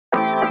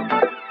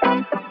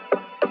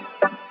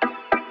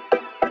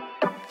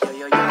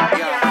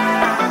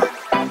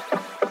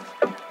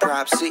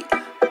Dropsy,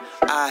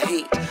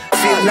 Ahee.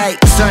 Feel like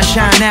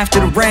sunshine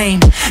after the rain.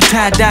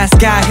 Tie-dye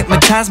sky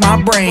hypnotize my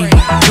brain.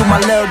 Do my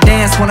little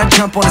dance when I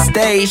jump on the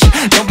stage.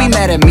 Don't be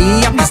mad at me,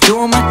 I'm just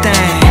doing my thing.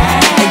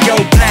 Hey yo,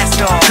 blast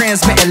off,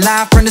 transmitting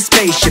live from the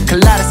spaceship.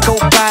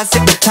 Kaleidoscope eyes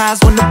hypnotize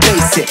when the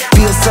bass hit.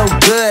 Feels so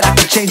good, I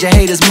can change a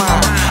hater's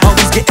mind.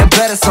 Always getting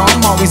better, so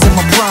I'm always in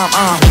my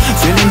prime.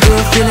 Feeling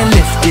good, feeling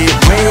lifted,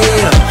 way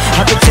up.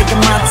 I've been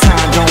taking my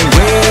time, don't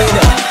wait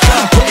up.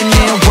 Putting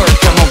in work,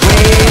 I'm a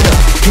wait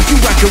up. If you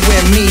rockin'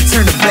 with me,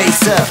 turn the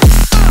bass up.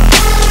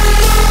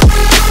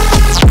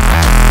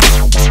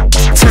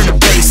 Turn the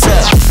bass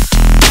up.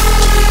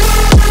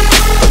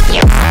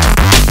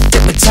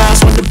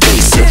 Hypnotize when the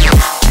bass hit.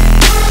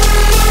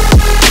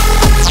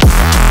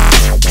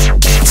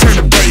 Turn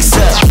the bass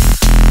up.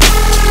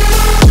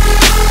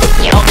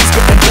 Always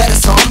getting better,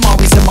 so I'm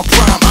always in my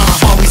prime.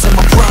 Always in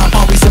my prime,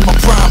 always in my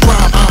prime,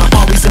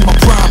 always in my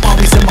prime,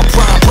 always in my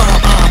prime,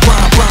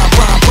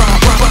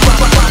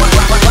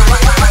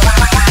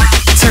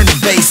 Turn the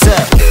bass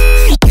up.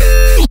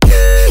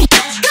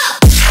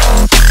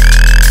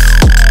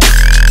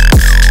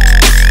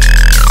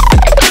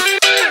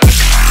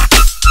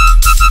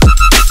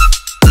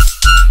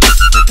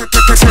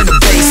 Turn the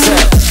bass up.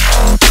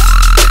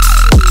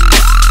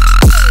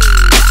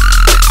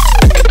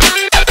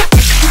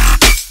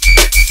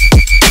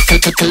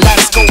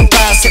 Kaleidoscope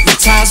eyes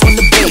hypnotize when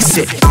the bass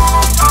hit.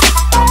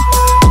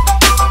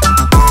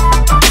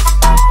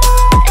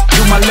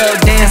 Do my little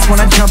dance when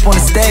I jump on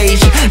the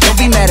stage. Don't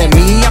be mad at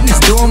me, I'm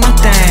just doing my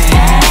thing.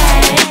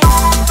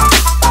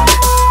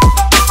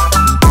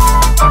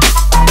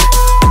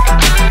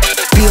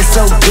 Feels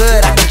so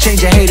good, I can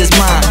change a hater's